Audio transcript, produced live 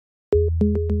Hello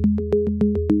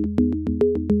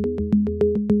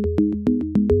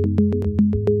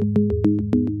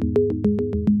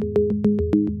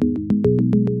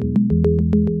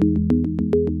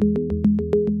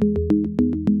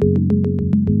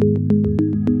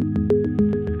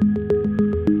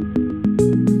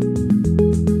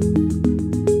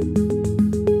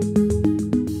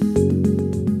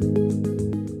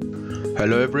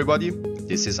everybody,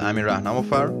 this is Amir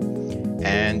Rahnamofar,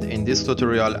 and in this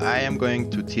tutorial I am going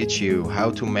to teach you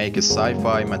how to make a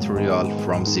sci-fi material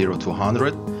from 0 to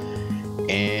 100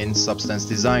 in Substance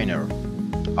Designer.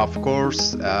 Of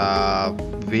course,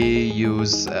 we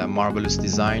use Marvelous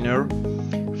Designer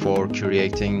for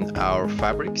creating our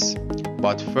fabrics,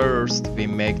 but first we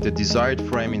make the desired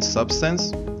frame in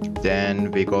Substance,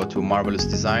 then we go to Marvelous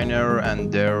Designer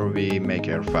and there we make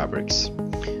our fabrics.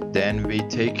 Then we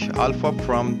take alpha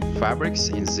from fabrics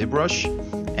in ZBrush,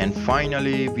 and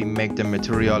finally we make the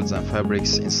materials and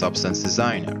fabrics in Substance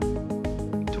Designer.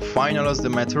 To finalize the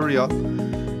material,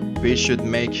 we should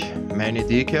make many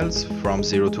decals from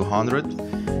 0 to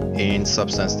 100 in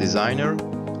Substance Designer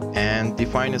and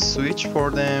define a switch for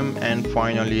them, and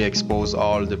finally expose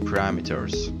all the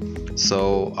parameters.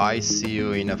 So I see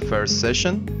you in a first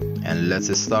session, and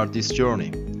let's start this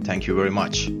journey. Thank you very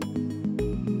much.